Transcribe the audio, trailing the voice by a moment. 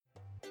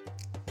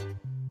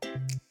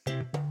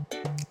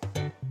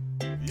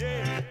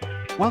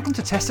Welcome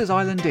to Testers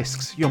Island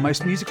Discs, your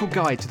most musical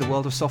guide to the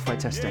world of software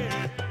testing.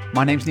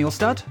 My name's Neil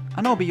Studd,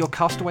 and I'll be your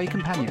castaway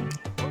companion.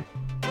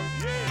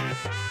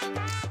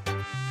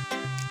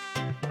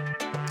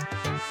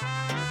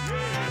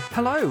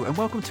 Hello, and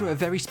welcome to a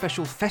very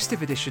special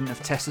festive edition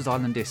of Testers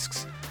Island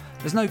Discs.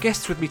 There's no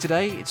guests with me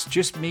today, it's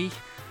just me,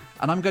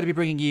 and I'm going to be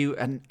bringing you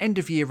an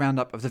end-of-year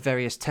roundup of the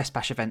various Test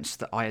Bash events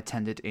that I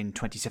attended in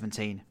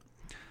 2017.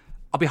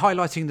 I'll be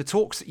highlighting the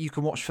talks that you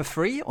can watch for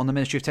free on the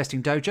Ministry of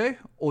Testing Dojo.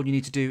 All you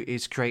need to do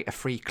is create a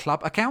free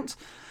club account.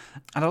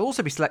 And I'll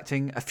also be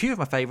selecting a few of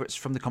my favourites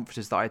from the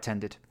conferences that I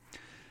attended.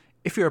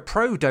 If you're a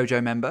Pro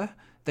Dojo member,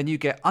 then you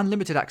get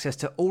unlimited access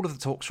to all of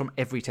the talks from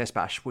every Test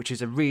Bash, which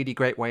is a really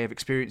great way of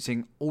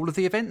experiencing all of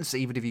the events,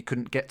 even if you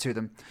couldn't get to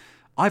them.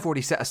 I've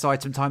already set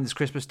aside some time this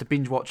Christmas to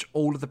binge watch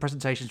all of the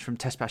presentations from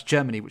Test Bash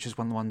Germany, which is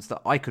one of the ones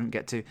that I couldn't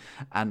get to,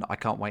 and I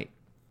can't wait.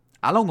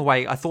 Along the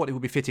way, I thought it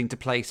would be fitting to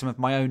play some of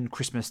my own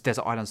Christmas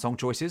Desert Island song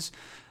choices,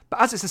 but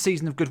as it's the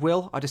season of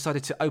goodwill, I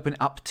decided to open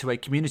it up to a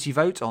community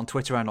vote on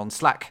Twitter and on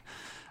Slack,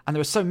 and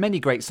there are so many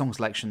great song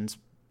selections,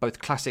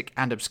 both classic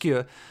and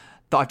obscure,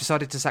 that I've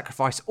decided to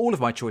sacrifice all of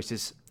my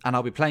choices, and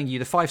I'll be playing you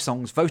the 5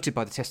 songs voted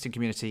by the testing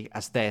community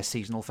as their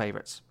seasonal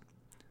favourites.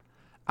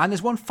 And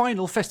there's one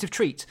final festive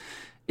treat.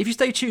 If you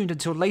stay tuned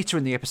until later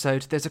in the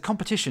episode, there's a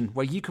competition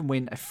where you can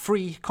win a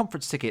free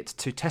conference ticket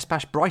to Test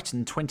Bash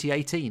Brighton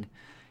 2018.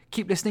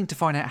 Keep listening to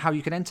find out how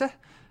you can enter,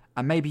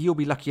 and maybe you'll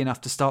be lucky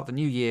enough to start the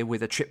new year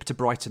with a trip to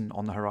Brighton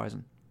on the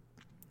horizon.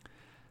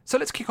 So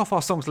let's kick off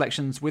our song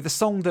selections with a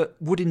song that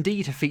would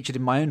indeed have featured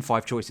in my own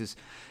 5 choices.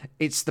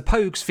 It's the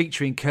Pogues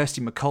featuring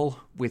Kirsty MacColl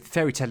with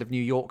Fairy Tale of New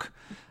York,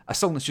 a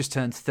song that's just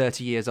turned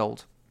 30 years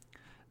old.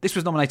 This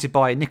was nominated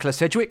by Nicola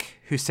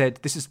Sedgwick, who said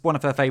this is one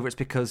of her favourites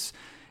because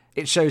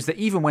it shows that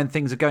even when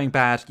things are going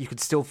bad, you can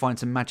still find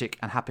some magic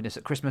and happiness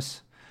at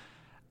Christmas.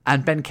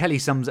 And Ben Kelly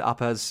sums it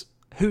up as,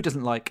 who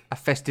doesn't like a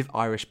festive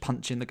Irish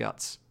punch in the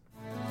guts?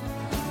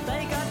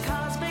 They got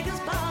cars big as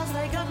bars,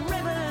 they got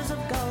rivers of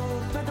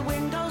gold, but the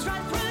windows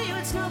right through you,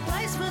 it's no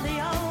place for the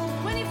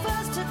old. When you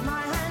first took my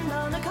hand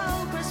on a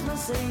cold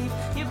Christmas Eve,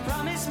 you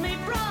promised me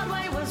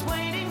Broadway was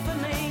waiting for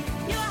me.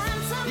 You were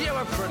handsome, you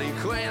were pretty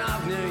queen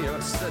of New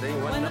York City.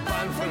 When the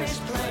band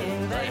finished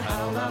playing, they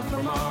held out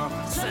for more.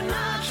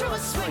 Sinatra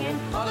was swinging,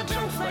 all the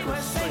junk they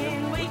were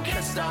singing. We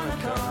kissed on the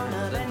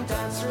corner, then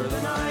danced through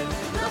the night.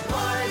 The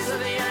boys of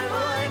the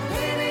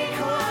NYPD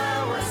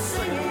choir were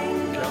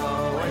singing Go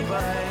Away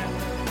Babe,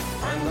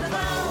 and the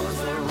bells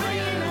were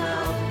ringing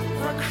out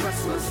for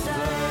Christmas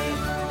Day.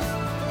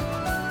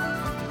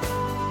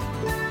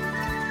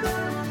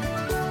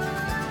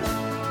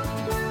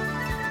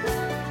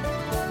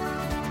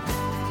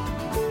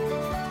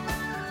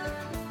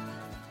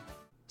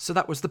 So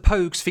that was the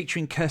Pogues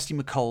featuring Kirsty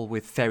MacColl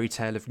with Fairy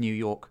Tale of New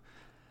York.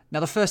 Now,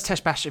 the first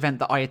Test Bash event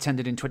that I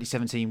attended in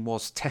 2017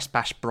 was Test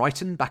Bash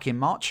Brighton back in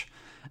March.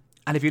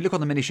 And if you look on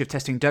the Ministry of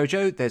Testing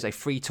Dojo, there's a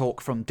free talk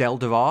from Del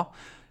Devar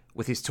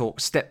with his talk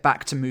Step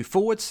Back to Move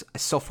Forwards, a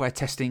software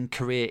testing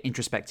career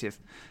introspective.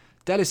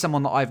 Del is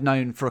someone that I've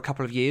known for a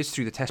couple of years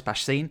through the Test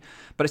Bash scene,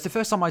 but it's the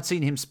first time I'd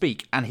seen him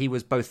speak, and he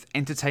was both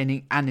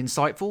entertaining and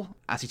insightful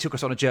as he took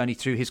us on a journey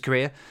through his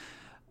career.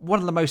 One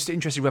of the most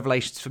interesting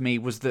revelations for me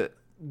was that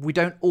we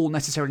don't all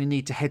necessarily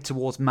need to head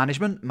towards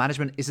management.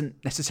 Management isn't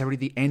necessarily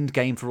the end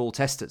game for all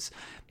testers.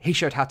 He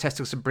showed how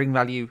testers can bring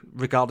value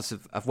regardless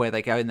of where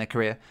they go in their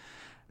career,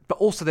 but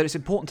also that it's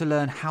important to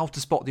learn how to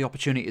spot the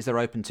opportunities that are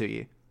open to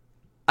you.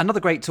 Another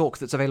great talk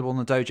that's available on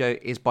the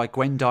dojo is by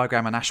Gwen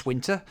Diagram and Ash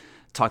Winter,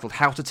 titled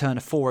How to Turn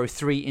a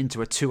 403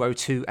 into a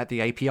 202 at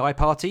the API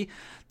Party.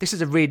 This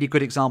is a really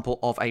good example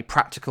of a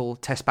practical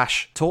Test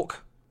Bash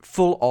talk,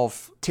 full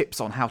of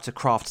tips on how to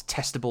craft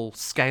testable,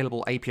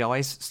 scalable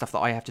APIs, stuff that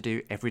I have to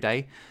do every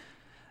day.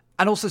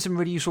 And also some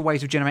really useful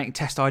ways of generating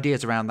test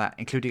ideas around that,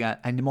 including a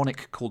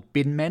mnemonic called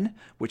BinMen,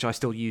 which I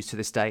still use to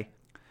this day.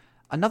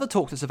 Another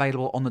talk that's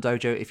available on the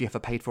dojo if you have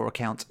a paid-for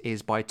account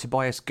is by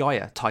Tobias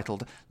Geyer,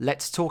 titled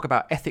Let's Talk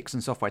About Ethics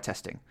and Software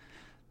Testing.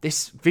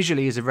 This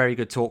visually is a very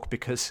good talk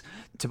because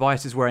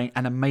Tobias is wearing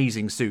an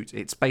amazing suit.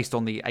 It's based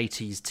on the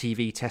 80s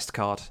TV test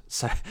card,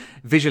 so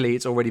visually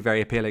it's already very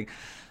appealing.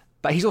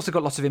 But he's also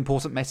got lots of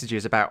important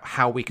messages about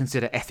how we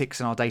consider ethics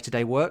in our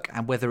day-to-day work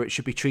and whether it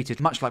should be treated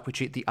much like we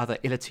treat the other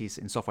illities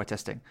in software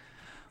testing,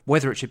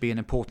 whether it should be an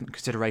important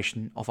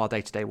consideration of our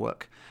day-to-day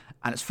work.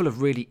 And it's full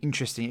of really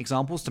interesting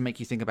examples to make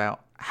you think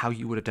about how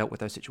you would have dealt with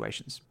those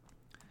situations.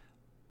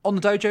 On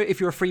the dojo, if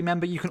you're a free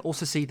member, you can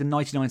also see the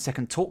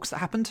 99-second talks that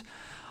happened.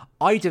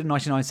 I did a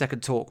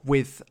 99-second talk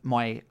with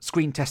my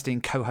screen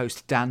testing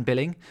co-host Dan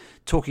Billing,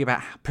 talking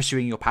about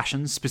pursuing your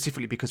passions,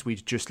 specifically because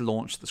we'd just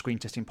launched the screen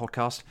testing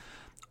podcast.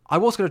 I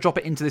was going to drop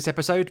it into this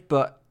episode,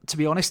 but to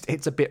be honest,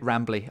 it's a bit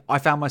rambly. I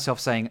found myself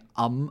saying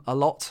a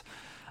lot.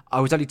 I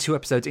was only 2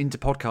 episodes into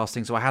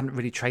podcasting, so I hadn't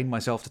really trained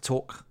myself to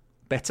talk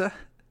better.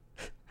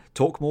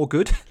 Talk more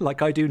good,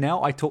 like I do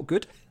now. I talk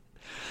good.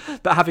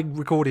 But having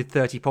recorded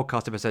 30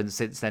 podcast episodes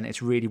since then,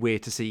 it's really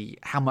weird to see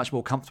how much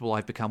more comfortable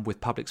I've become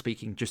with public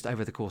speaking just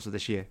over the course of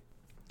this year.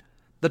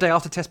 The day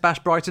after Test Bash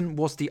Brighton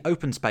was the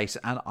open space,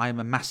 and I am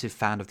a massive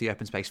fan of the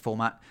open space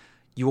format.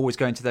 You always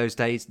go into those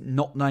days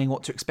not knowing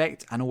what to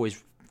expect and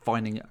always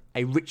finding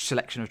a rich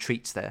selection of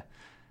treats there.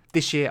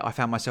 This year, I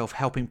found myself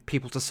helping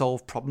people to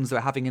solve problems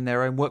they're having in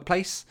their own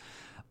workplace.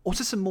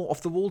 Also some more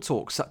off-the-wall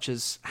talk, such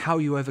as how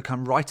you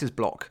overcome writer's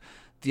block,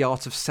 the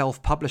art of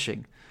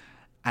self-publishing.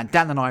 And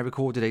Dan and I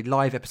recorded a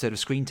live episode of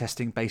screen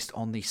testing based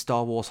on the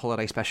Star Wars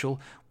Holiday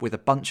Special with a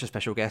bunch of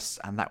special guests,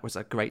 and that was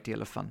a great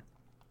deal of fun.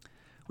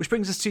 Which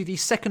brings us to the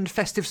second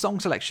festive song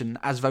selection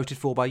as voted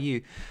for by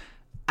you.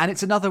 And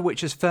it's another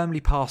which has firmly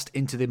passed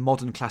into the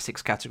modern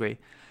classics category.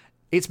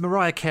 It's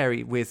Mariah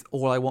Carey with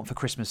All I Want for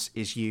Christmas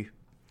Is You.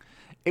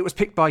 It was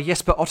picked by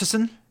Jesper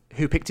Ottesen,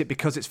 who picked it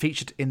because it's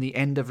featured in the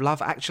end of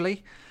Love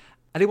Actually.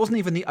 And it wasn't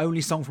even the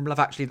only song from Love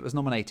Actually that was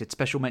nominated.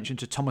 Special mention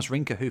to Thomas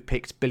Rinker, who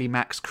picked Billy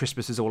Mack's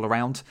Christmas Is All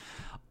Around.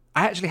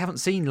 I actually haven't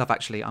seen Love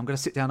Actually. I'm going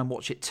to sit down and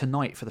watch it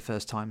tonight for the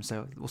first time,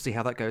 so we'll see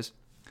how that goes.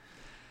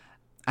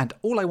 And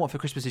All I Want for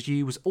Christmas Is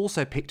You was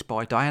also picked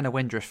by Diana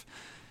Wendriff,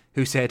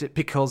 who said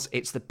because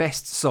it's the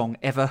best song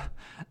ever,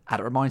 and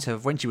it reminds her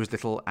of when she was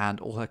little and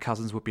all her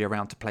cousins would be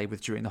around to play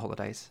with during the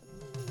holidays.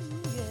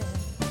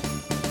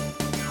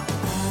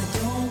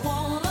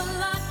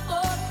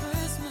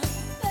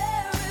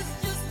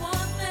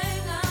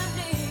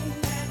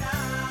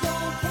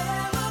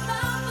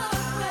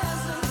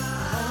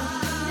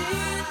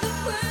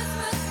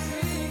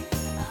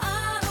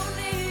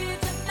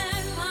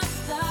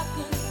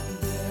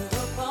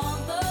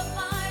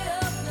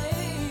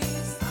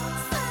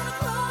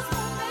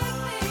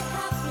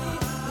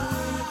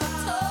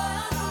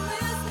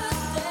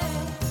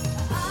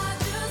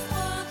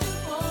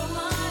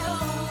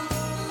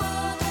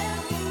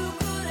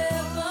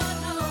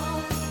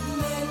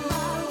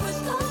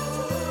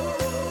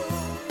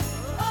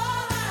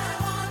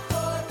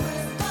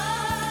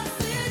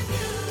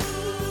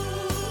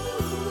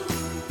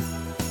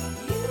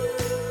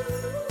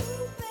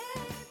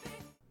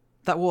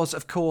 That was,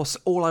 of course,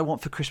 All I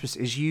Want for Christmas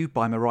Is You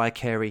by Mariah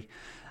Carey.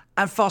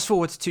 And fast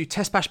forward to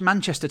Test Bash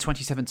Manchester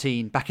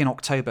 2017, back in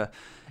October.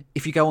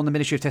 If you go on the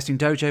Ministry of Testing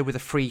Dojo with a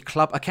free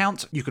club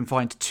account, you can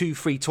find 2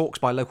 free talks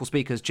by local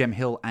speakers Jem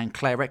Hill and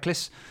Claire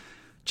Reckless.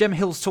 Jem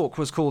Hill's talk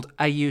was called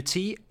AUT,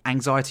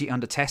 Anxiety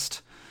Under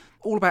Test,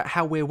 all about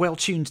how we're well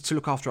tuned to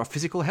look after our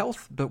physical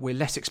health, but we're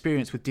less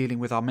experienced with dealing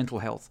with our mental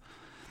health.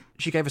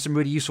 She gave us some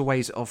really useful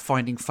ways of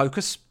finding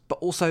focus, but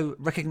also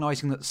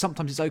recognising that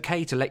sometimes it's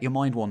okay to let your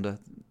mind wander.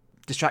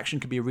 Distraction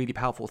can be a really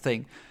powerful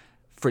thing.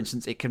 For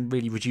instance, it can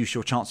really reduce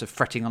your chance of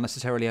fretting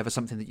unnecessarily over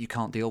something that you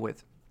can't deal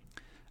with.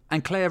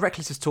 And Claire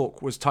Reckless's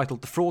talk was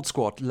titled The Fraud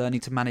Squad,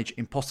 Learning to Manage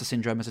Imposter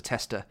Syndrome as a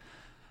Tester.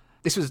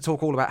 This was a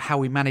talk all about how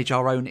we manage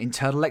our own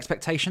internal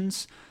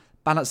expectations,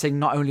 balancing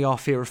not only our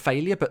fear of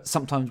failure, but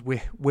sometimes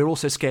we're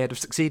also scared of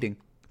succeeding.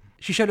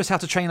 She showed us how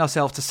to train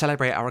ourselves to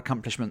celebrate our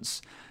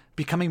accomplishments,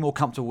 becoming more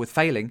comfortable with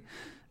failing,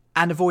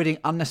 and avoiding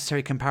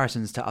unnecessary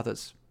comparisons to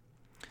others.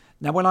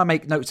 Now, when I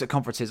make notes at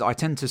conferences, I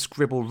tend to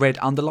scribble red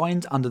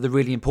underlined under the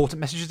really important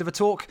messages of a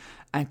talk,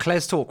 and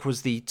Claire's talk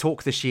was the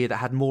talk this year that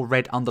had more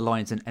red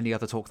underlines than any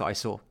other talk that I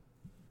saw.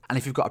 And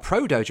if you've got a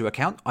Pro Dojo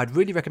account, I'd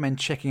really recommend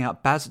checking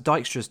out Baz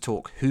Dijkstra's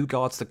talk, Who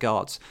Guards the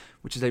Guards,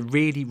 which is a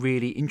really,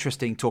 really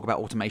interesting talk about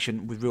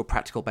automation with real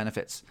practical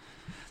benefits.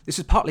 This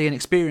is partly an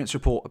experience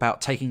report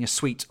about taking a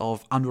suite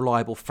of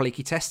unreliable,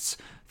 flaky tests,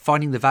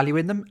 finding the value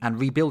in them, and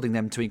rebuilding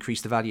them to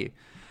increase the value,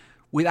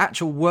 with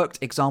actual worked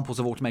examples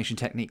of automation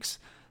techniques.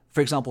 For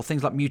example,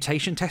 things like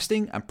mutation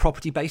testing and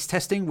property-based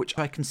testing, which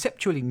I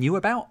conceptually knew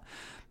about,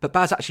 but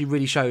Baz actually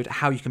really showed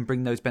how you can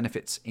bring those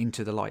benefits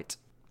into the light.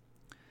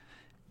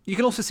 You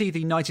can also see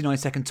the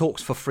 99-second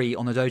talks for free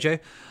on the dojo.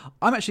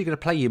 I'm actually going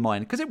to play you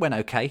mine because it went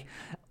okay.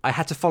 I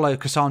had to follow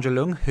Cassandra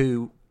Lung,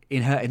 who,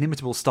 in her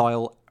inimitable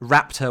style,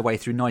 rapped her way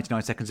through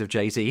 99 seconds of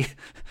Jay-Z.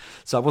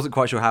 So I wasn't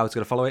quite sure how I was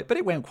going to follow it, but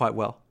it went quite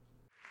well.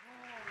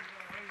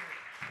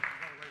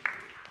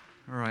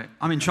 All right,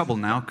 I'm in trouble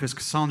now because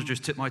Cassandra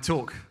just took my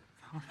talk.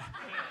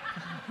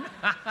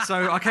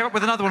 So I came up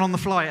with another one on the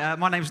fly.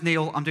 My name's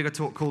Neil. I'm doing a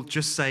talk called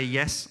Just Say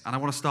Yes, and I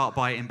want to start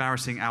by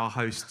embarrassing our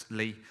host,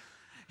 Lee.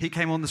 He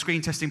came on the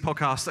Screen Testing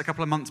podcast a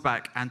couple of months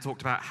back and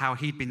talked about how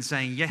he'd been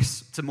saying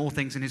yes to more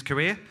things in his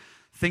career.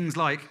 Things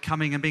like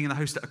coming and being the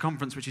host at a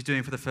conference, which he's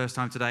doing for the first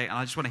time today. And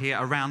I just want to hear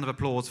a round of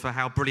applause for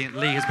how brilliant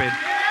Lee has been.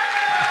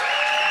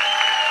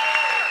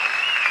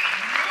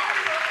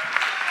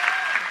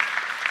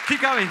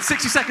 Keep going,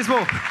 60 seconds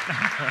more.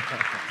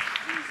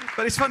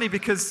 But it's funny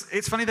because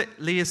it's funny that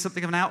Lee is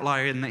something of an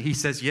outlier in that he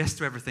says yes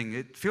to everything.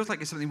 It feels like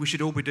it's something we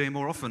should all be doing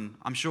more often.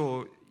 I'm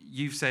sure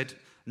you've said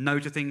no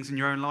to things in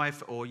your own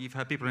life, or you've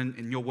heard people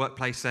in your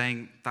workplace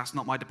saying, that's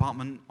not my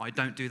department, I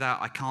don't do that,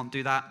 I can't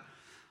do that.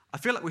 I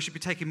feel like we should be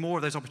taking more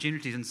of those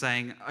opportunities and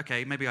saying,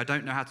 okay, maybe I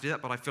don't know how to do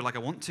that, but I feel like I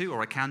want to,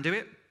 or I can do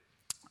it.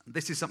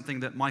 This is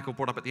something that Michael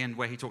brought up at the end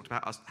where he talked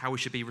about how we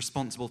should be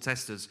responsible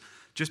testers.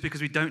 Just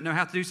because we don't know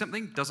how to do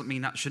something doesn't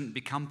mean that shouldn't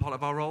become part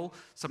of our role,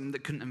 something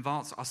that couldn't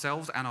advance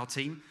ourselves and our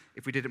team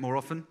if we did it more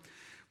often.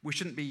 We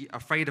shouldn't be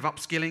afraid of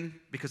upskilling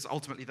because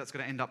ultimately that's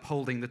going to end up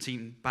holding the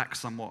team back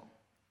somewhat.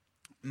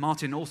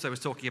 Martin also was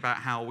talking about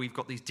how we've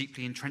got these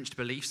deeply entrenched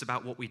beliefs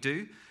about what we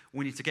do.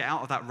 We need to get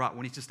out of that rut.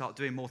 We need to start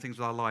doing more things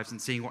with our lives and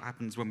seeing what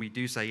happens when we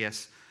do say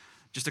yes.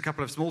 Just a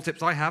couple of small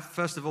tips I have.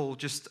 First of all,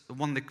 just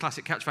one of the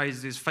classic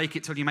catchphrases is fake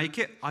it till you make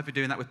it. I've been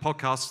doing that with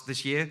podcasts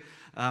this year.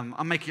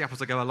 I'm making it up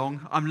as I go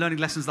along. I'm learning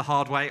lessons the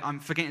hard way. I'm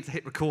forgetting to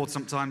hit record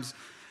sometimes.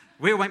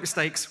 We all make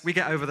mistakes. We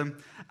get over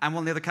them. And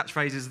one of the other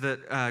catchphrases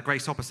that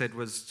Grace Hopper said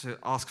was to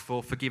ask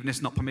for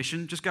forgiveness, not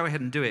permission. Just go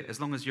ahead and do it.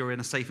 As long as you're in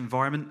a safe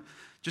environment,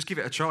 just give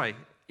it a try.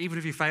 Even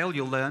if you fail,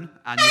 you'll learn,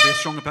 and you'll be a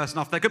stronger person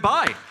after.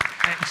 Goodbye.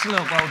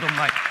 Excellent. Well done,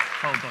 mate.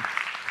 Well done.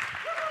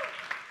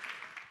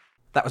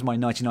 That was my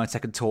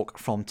 99-second talk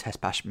from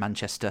Test Bash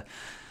Manchester,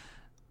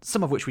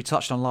 some of which we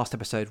touched on last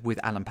episode with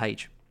Alan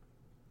Page.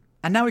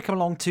 And now we come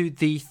along to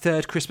the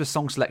third Christmas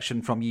song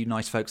selection from you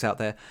nice folks out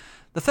there.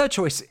 The third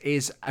choice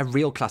is a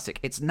real classic.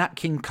 It's Nat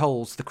King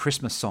Cole's The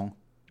Christmas Song.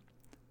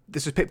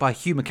 This was picked by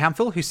Hugh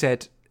McCanfill, who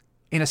said,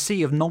 "In a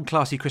sea of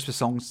non-classy Christmas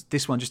songs,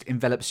 this one just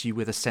envelops you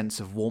with a sense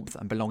of warmth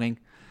and belonging."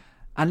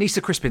 And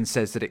Lisa Crispin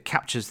says that it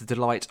captures the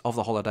delight of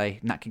the holiday.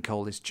 Nat King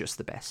Cole is just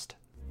the best.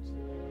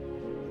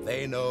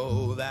 They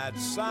know that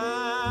Santa's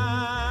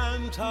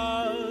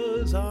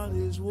on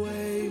his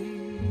way.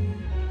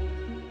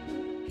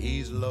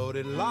 He's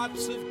loaded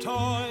lots of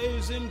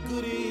toys and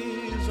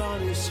goodies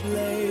on his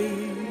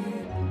sleigh.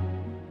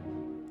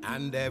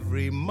 And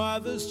every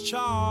mother's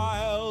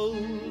child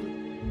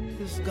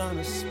is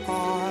gonna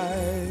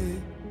spy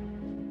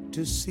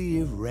to see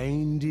if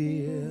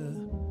reindeer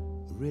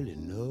really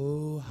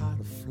know how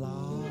to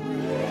fly.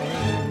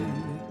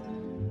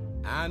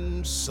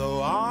 And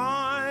so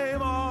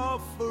I'm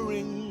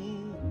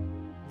offering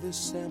this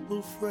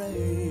simple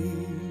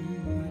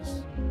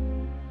phrase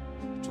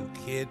to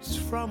kids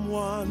from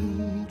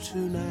 1 to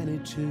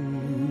 92.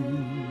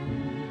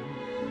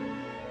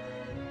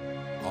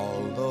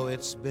 Although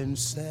it's been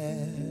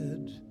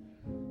said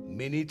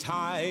many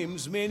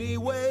times, many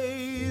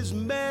ways,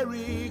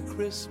 Merry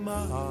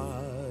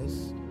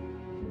Christmas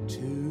to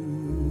you.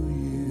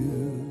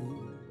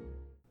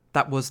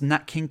 That was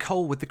Nat King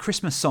Cole with The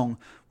Christmas Song,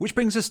 which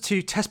brings us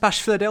to Test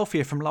Bash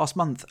Philadelphia from last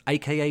month,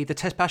 aka the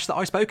Test Bash that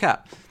I spoke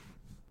at.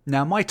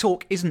 Now, my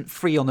talk isn't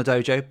free on the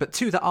dojo, but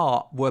two that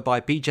are were by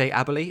BJ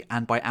Aberley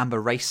and by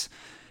Amber Race.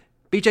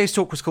 BJ's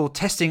talk was called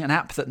Testing an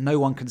App That No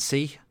One Can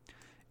See.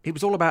 It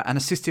was all about an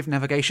assistive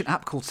navigation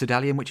app called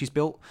Sedalian, which he's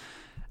built,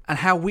 and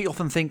how we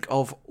often think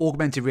of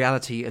augmented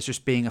reality as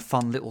just being a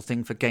fun little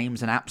thing for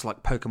games and apps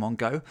like Pokemon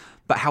Go,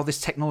 but how this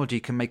technology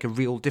can make a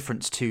real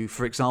difference to,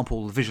 for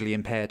example, the visually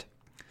impaired.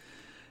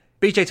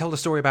 BJ told a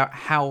story about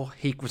how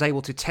he was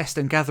able to test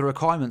and gather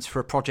requirements for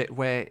a project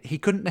where he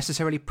couldn't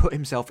necessarily put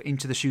himself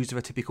into the shoes of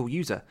a typical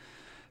user.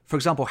 For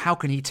example, how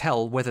can he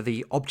tell whether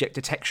the object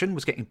detection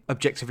was getting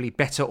objectively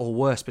better or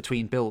worse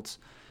between builds?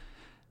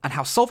 And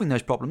how solving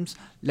those problems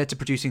led to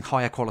producing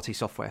higher quality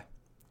software.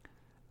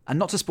 And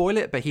not to spoil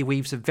it, but he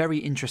weaves a very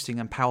interesting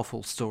and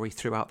powerful story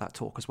throughout that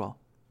talk as well.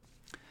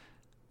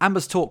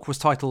 Amber's talk was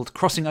titled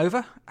Crossing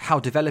Over, How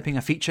Developing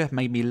a Feature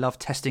Made Me Love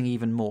Testing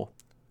Even More.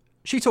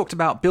 She talked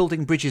about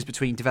building bridges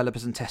between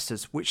developers and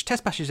testers, which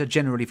test bashes are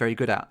generally very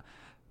good at,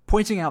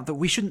 pointing out that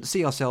we shouldn't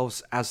see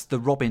ourselves as the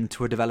Robin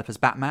to a developer's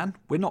Batman.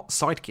 We're not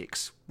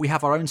sidekicks. We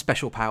have our own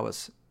special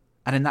powers,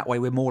 and in that way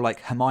we're more like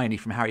Hermione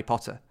from Harry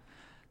Potter.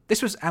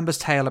 This was Amber's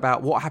tale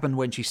about what happened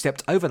when she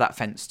stepped over that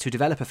fence to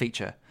develop a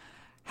feature,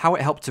 how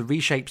it helped to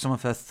reshape some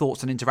of her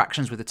thoughts and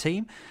interactions with the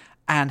team,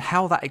 and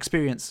how that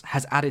experience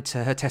has added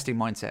to her testing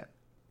mindset.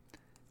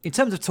 In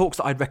terms of talks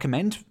that I'd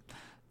recommend,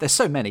 there's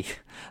so many.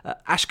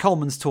 Ash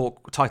Coleman's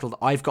talk, titled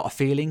I've Got a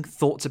Feeling,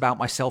 Thoughts About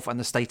Myself and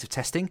the State of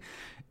Testing,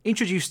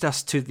 introduced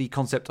us to the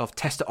concept of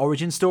tester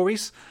origin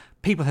stories.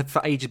 People have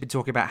for ages been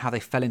talking about how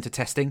they fell into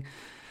testing.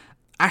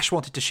 Ash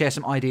wanted to share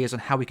some ideas on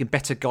how we can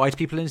better guide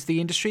people into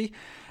the industry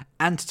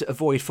and to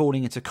avoid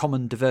falling into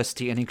common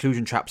diversity and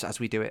inclusion traps as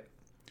we do it.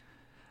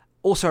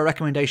 Also, a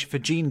recommendation for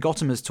Gene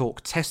Gottimer's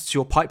talk, Tests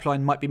Your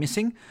Pipeline Might Be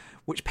Missing,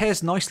 which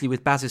pairs nicely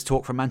with Baz's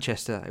talk from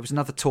Manchester. It was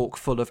another talk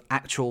full of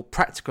actual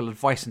practical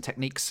advice and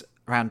techniques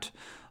around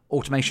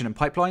automation and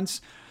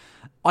pipelines,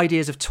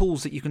 ideas of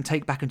tools that you can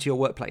take back into your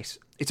workplace.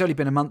 It's only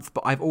been a month,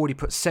 but I've already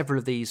put several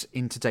of these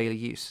into daily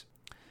use.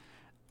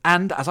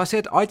 And as I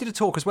said, I did a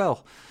talk as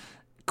well,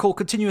 called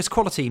Continuous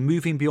Quality,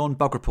 Moving Beyond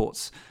Bug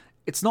Reports.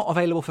 It's not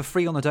available for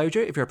free on the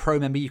dojo. If you're a pro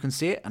member, you can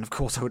see it, and of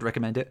course I would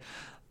recommend it.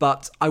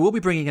 But I will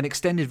be bringing an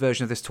extended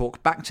version of this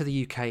talk back to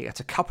the UK at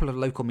a couple of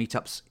local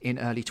meetups in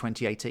early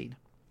 2018.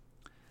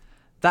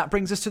 That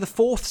brings us to the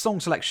fourth song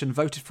selection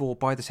voted for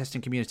by the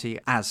testing community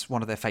as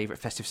one of their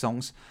favourite festive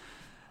songs.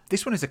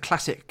 This one is a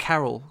classic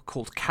carol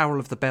called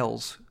Carol of the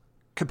Bells,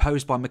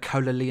 composed by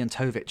Mikola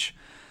Leontovich.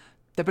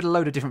 There have been a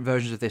load of different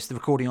versions of this. The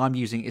recording I'm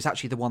using is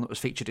actually the one that was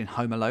featured in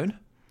Home Alone.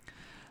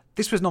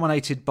 This was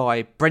nominated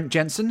by Brent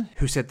Jensen,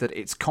 who said that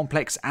it's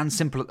complex and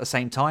simple at the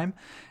same time.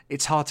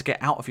 It's hard to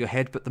get out of your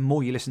head, but the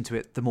more you listen to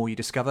it, the more you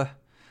discover.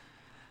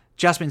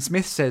 Jasmine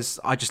Smith says,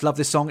 I just love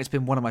this song. It's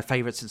been one of my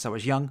favourites since I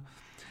was young.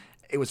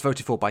 It was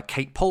voted for by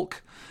Kate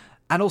Polk.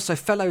 And also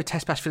fellow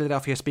Test Bash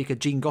Philadelphia speaker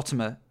Gene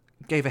Gottimer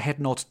gave a head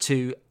nod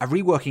to a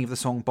reworking of the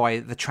song by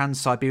the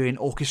Trans-Siberian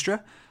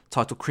Orchestra,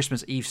 titled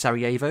Christmas Eve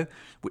Sarajevo,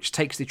 which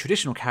takes the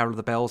traditional Carol of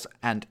the Bells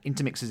and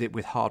intermixes it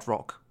with hard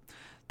rock.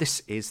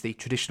 This is the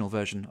traditional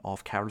version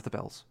of Carol of the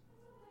Bells.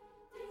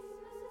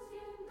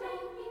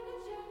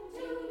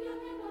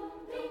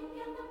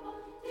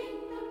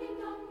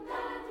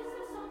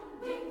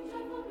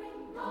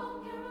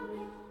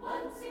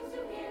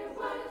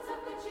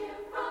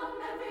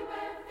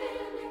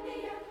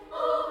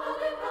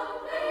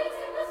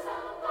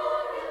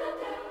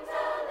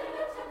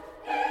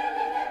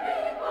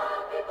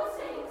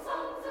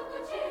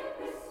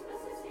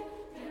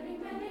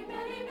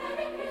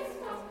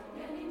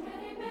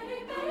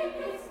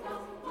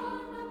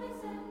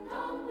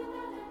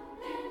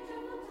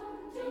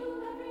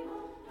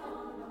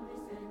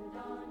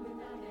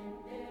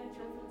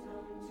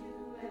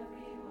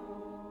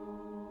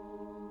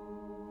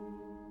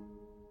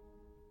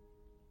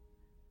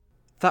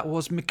 That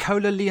was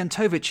Mikola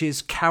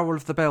Leontovich's Carol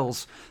of the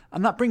Bells,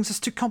 and that brings us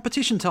to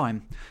competition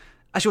time.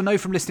 As you'll know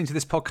from listening to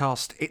this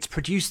podcast, it's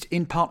produced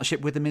in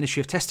partnership with the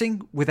Ministry of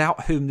Testing,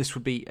 without whom this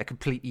would be a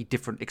completely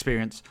different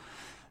experience.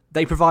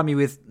 They provide me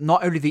with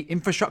not only the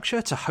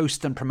infrastructure to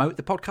host and promote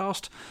the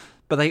podcast,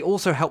 but they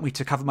also help me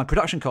to cover my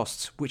production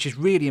costs, which is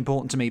really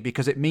important to me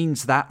because it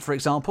means that, for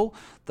example,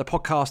 the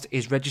podcast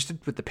is registered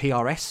with the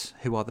PRS,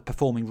 who are the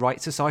Performing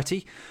Rights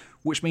Society,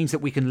 which means that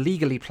we can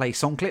legally play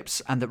song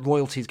clips and that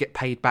royalties get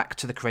paid back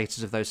to the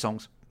creators of those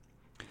songs.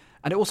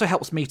 And it also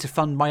helps me to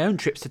fund my own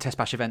trips to Test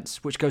Bash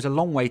events, which goes a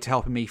long way to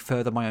helping me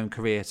further my own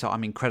career, so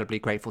I'm incredibly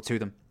grateful to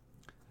them.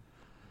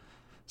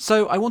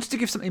 So I wanted to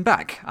give something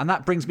back, and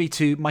that brings me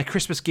to my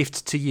Christmas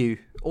gift to you,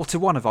 or to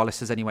one of our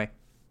listeners anyway.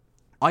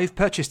 I've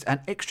purchased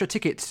an extra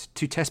ticket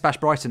to Test Bash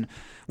Brighton,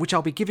 which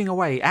I'll be giving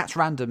away at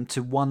random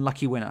to one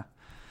lucky winner.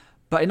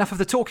 But enough of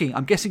the talking,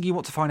 I'm guessing you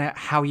want to find out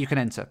how you can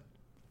enter.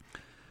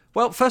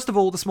 Well, first of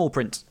all, the small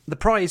print. The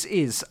prize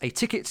is a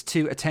ticket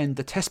to attend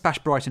the Test Bash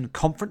Brighton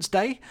Conference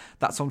Day,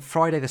 that's on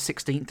Friday the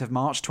 16th of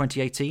March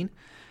 2018,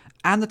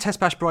 and the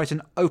Test Bash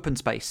Brighton Open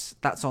Space,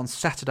 that's on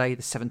Saturday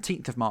the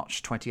 17th of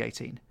March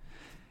 2018.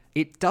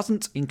 It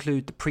doesn't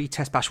include the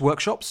pre-Test Bash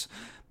workshops,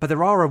 but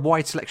there are a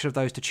wide selection of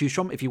those to choose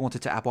from if you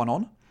wanted to add one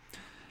on.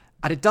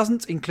 And it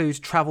doesn't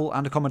include travel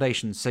and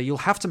accommodation, so you'll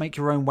have to make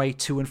your own way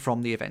to and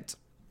from the event.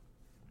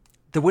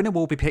 The winner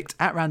will be picked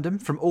at random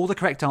from all the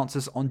correct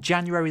answers on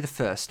January the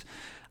 1st,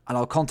 and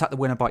I'll contact the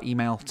winner by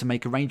email to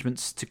make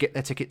arrangements to get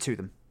their ticket to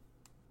them.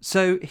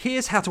 So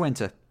here's how to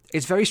enter.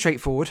 It's very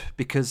straightforward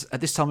because at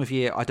this time of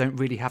year I don't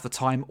really have the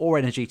time or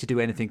energy to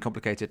do anything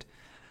complicated.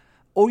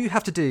 All you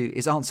have to do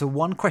is answer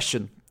one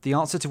question, the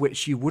answer to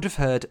which you would have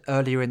heard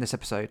earlier in this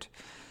episode.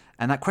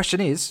 And that question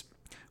is,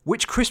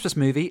 which Christmas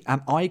movie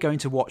am I going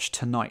to watch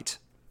tonight?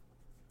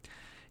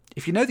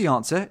 If you know the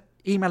answer,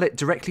 email it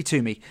directly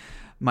to me.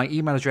 My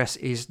email address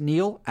is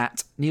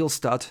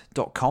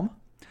neil@neilstud.com,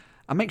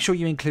 and make sure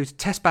you include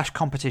Test Bash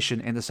Competition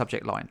in the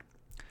subject line.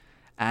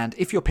 And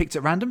if you're picked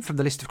at random from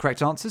the list of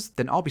correct answers,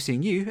 then I'll be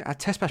seeing you at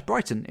Test Bash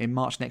Brighton in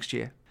March next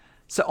year.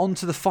 So on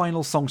to the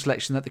final song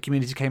selection that the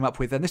community came up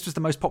with, and this was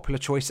the most popular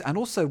choice and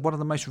also one of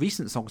the most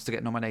recent songs to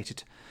get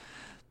nominated.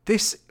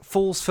 This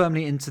falls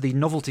firmly into the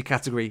novelty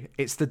category.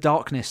 It's The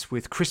Darkness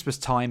with Christmas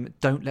Time,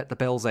 Don't Let the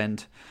Bells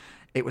End.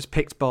 It was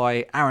picked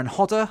by Aaron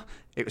Hodder,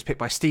 it was picked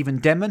by Stephen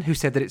Denman, who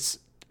said that it's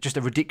just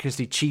a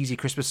ridiculously cheesy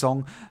Christmas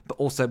song, but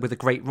also with a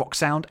great rock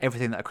sound,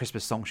 everything that a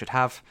Christmas song should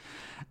have.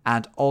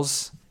 And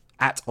Oz,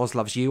 at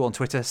OzLovesYou on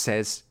Twitter,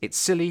 says, it's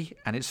silly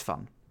and it's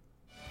fun.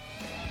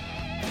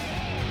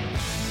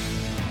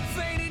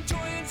 Feigning joy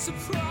and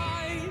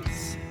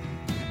surprise,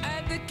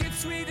 and the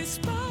gifts we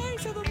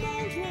despise are the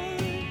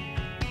moment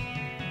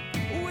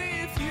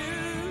with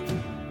you.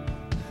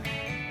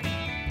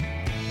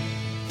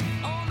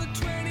 On the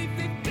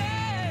 25th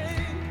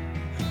day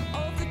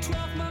of the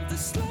 12th month, the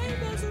sleigh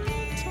bells are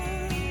on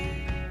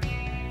time,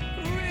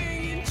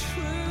 ringing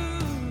true.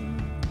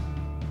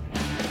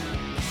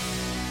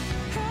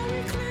 How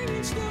we cling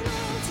each other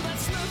out to that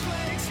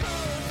snowflake's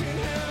hope in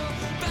hell,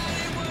 that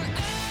it will end.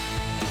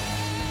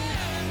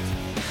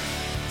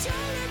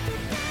 Don't let the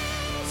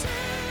bells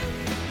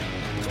end.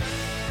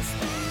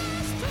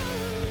 Christmas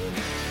time,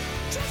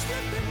 just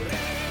let them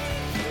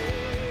ring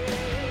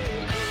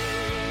through us.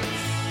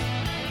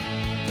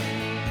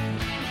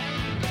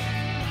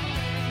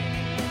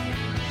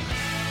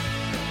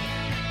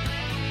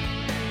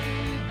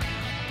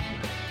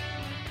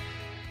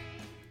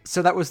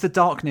 So that was The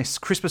Darkness,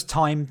 Christmas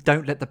Time,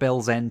 Don't Let the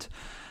Bells End.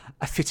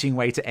 A fitting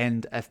way to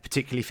end a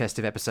particularly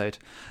festive episode.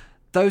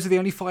 Those are the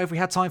only 5 we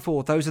had time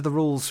for. Those are the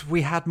rules.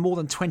 We had more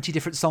than 20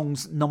 different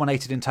songs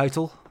nominated in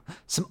total.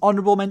 Some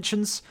honourable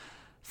mentions.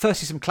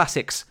 Firstly, some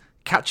classics.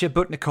 Katya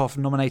Butnikov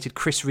nominated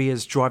Chris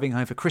Rea's Driving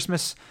Home for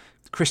Christmas.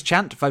 Chris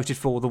Chant voted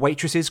for The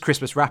Waitresses'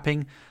 Christmas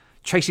Wrapping.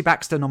 Tracy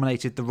Baxter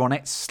nominated The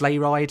Ronettes' Sleigh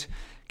Ride.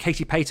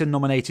 Katy Payton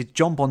nominated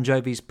John Bon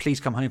Jovi's Please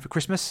Come Home for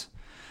Christmas.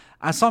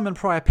 And Simon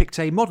Pryor picked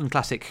a modern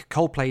classic,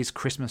 Coldplay's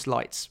Christmas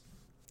Lights.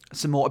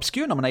 Some more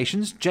obscure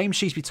nominations. James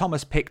Sheesby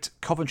Thomas picked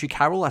Coventry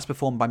Carol as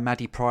performed by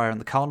Maddie Pryor and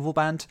the Carnival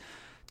Band.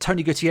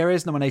 Tony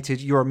Gutierrez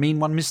nominated You're a Mean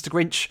One, Mr.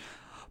 Grinch.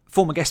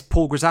 Former guest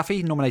Paul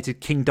Grisafi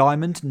nominated King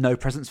Diamond, No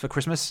Presents for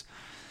Christmas.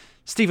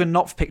 Stephen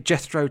Knopf picked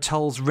Jethro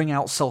Tull's Ring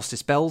Out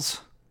Solstice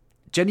Bells.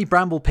 Jenny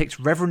Bramble picked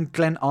Reverend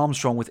Glenn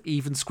Armstrong with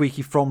Even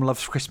Squeaky From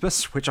Loves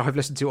Christmas, which I've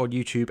listened to on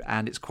YouTube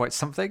and it's quite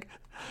something.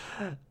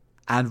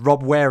 And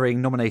Rob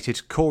Waring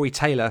nominated Corey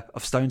Taylor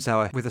of Stone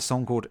Sour with a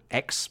song called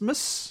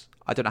Xmas.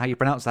 I don't know how you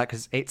pronounce that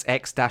because it's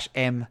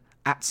X-M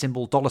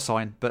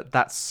 $, but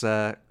that's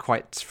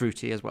quite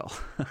fruity as well.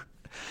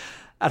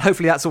 And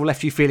hopefully that's all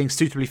left you feeling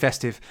suitably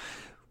festive.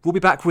 We'll be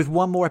back with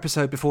one more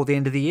episode before the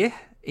end of the year.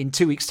 In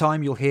 2 weeks'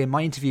 time, you'll hear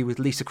my interview with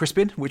Lisa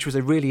Crispin, which was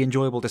a really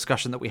enjoyable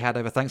discussion that we had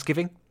over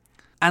Thanksgiving.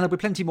 And there'll be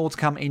plenty more to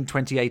come in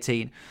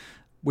 2018.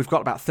 We've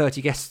got about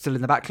 30 guests still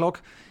in the backlog.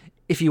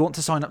 If you want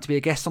to sign up to be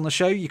a guest on the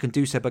show, you can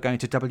do so by going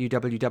to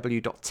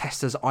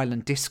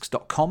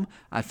www.testersislanddiscs.com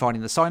and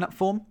finding the sign-up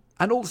form.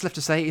 And all that's left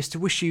to say is to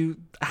wish you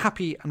a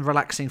happy and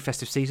relaxing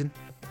festive season,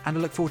 and I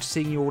look forward to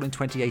seeing you all in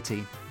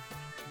 2018.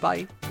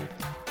 Bye.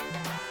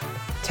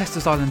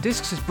 Testers Island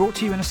Discs is brought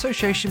to you in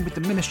association with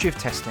the Ministry of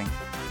Testing.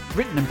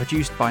 Written and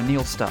produced by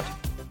Neil Studd.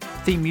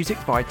 Theme music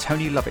by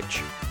Tony Lovitch.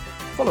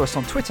 Follow us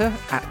on Twitter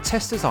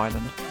 @Testers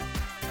Island.